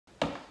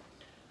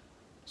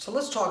So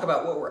let's talk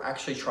about what we're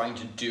actually trying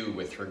to do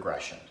with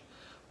regression.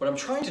 What I'm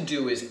trying to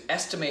do is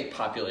estimate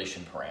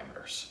population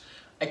parameters.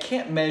 I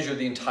can't measure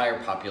the entire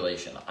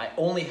population. I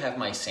only have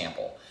my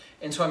sample.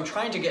 And so I'm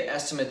trying to get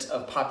estimates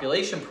of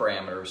population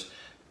parameters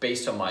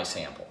based on my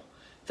sample.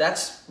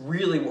 That's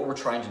really what we're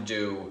trying to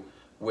do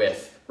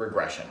with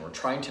regression. We're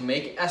trying to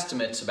make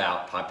estimates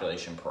about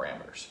population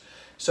parameters.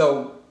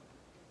 So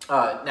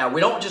now we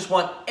don't just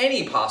want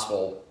any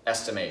possible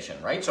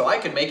estimation, right? So I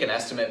could make an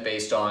estimate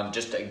based on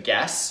just a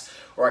guess,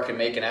 or I can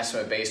make an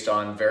estimate based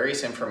on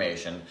various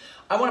information.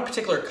 I want a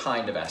particular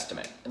kind of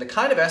estimate. And the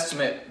kind of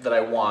estimate that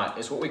I want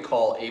is what we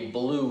call a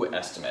blue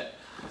estimate.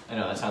 I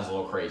know that sounds a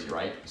little crazy,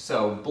 right?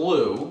 So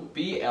blue,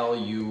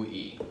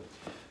 B-L-U-E,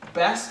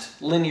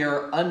 best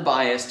linear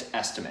unbiased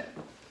estimate.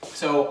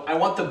 So I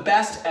want the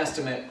best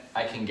estimate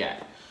I can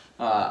get.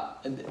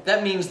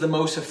 That means the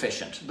most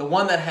efficient, the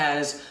one that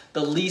has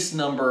the least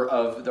number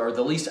of, or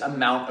the least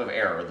amount of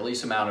error, the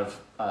least amount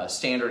of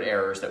standard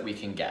errors that we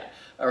can get.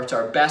 Or it's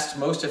our best,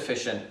 most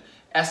efficient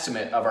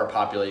estimate of our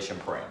population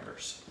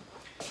parameters.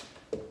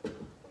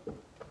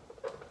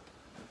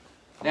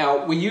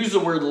 Now, we use the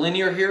word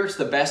linear here. It's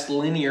the best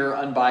linear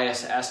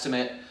unbiased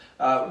estimate.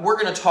 We're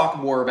going to talk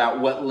more about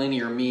what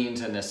linear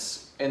means in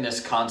this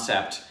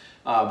concept,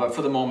 but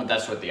for the moment,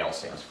 that's what the L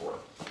stands for.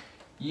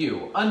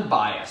 U,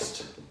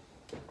 unbiased.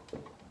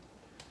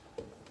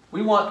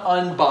 We want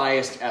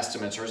unbiased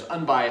estimates, or as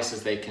unbiased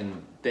as they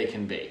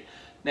can be.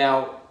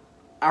 Now,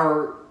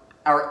 our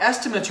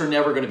estimates are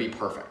never going to be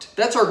perfect.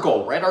 That's our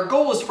goal, right? Our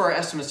goal is for our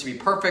estimates to be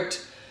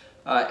perfect,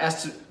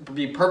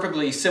 be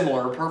perfectly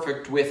similar,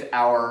 perfect with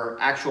our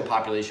actual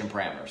population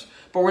parameters.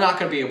 But we're not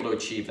going to be able to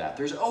achieve that.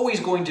 There's always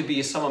going to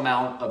be some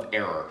amount of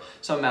error,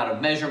 some amount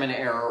of measurement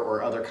error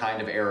or other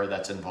kind of error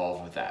that's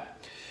involved with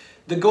that.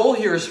 The goal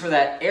here is for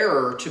that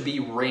error to be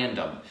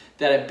random,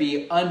 that it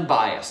be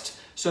unbiased.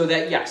 So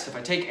that, yes, if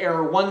I take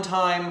error one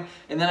time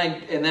and then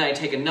I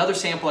take another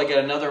sample, I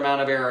get another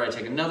amount of error. I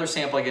take another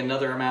sample, I get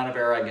another amount of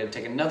error.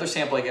 Take another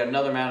sample, I get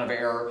another amount of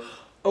error.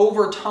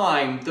 Over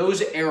time,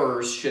 those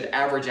errors should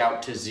average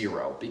out to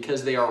 0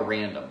 because they are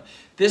random.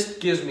 This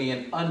gives me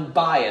an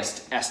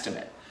unbiased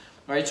estimate.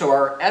 Right? So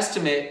our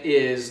estimate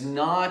is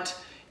not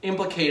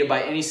implicated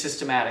by any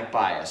systematic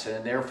bias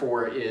and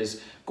therefore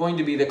is going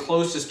to be the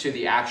closest to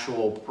the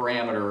actual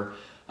parameter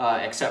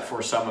except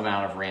for some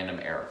amount of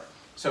random error.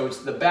 So it's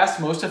the best,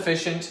 most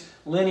efficient,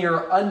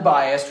 linear,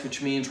 unbiased,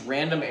 which means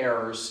random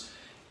errors,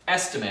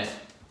 estimate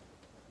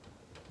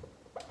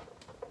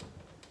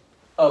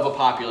of a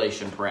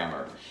population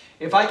parameter.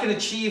 If I can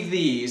achieve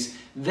these,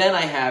 then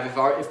I have,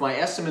 if my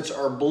estimates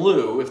are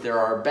blue, if they're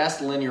our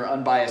best linear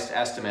unbiased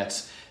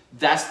estimates,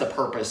 that's the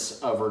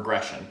purpose of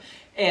regression.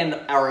 And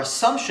our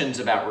assumptions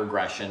about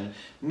regression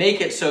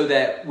make it so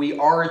that we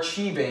are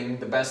achieving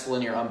the best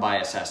linear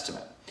unbiased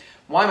estimate.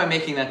 Why am I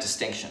making that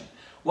distinction?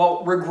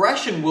 Well,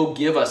 regression will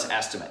give us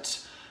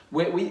estimates.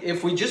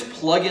 If we just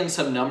plug in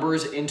some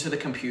numbers into the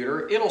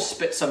computer, it'll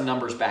spit some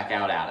numbers back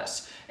out at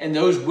us. And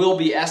those will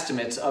be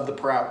estimates of the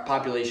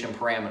population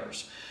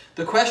parameters.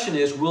 The question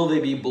is, will they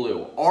be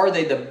blue? Are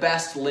they the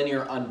best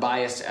linear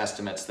unbiased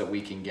estimates that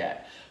we can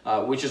get,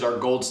 which is our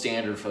gold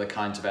standard for the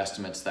kinds of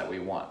estimates that we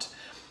want?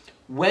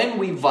 When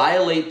we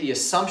violate the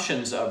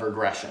assumptions of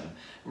regression,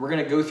 we're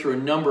going to go through a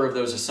number of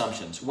those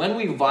assumptions. When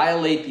we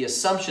violate the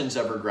assumptions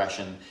of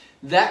regression,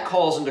 that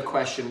calls into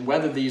question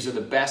whether these are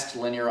the best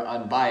linear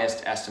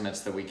unbiased estimates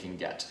that we can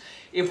get.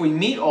 If we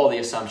meet all the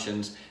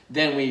assumptions,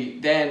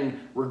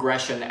 then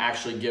regression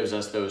actually gives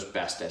us those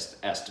best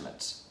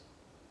estimates.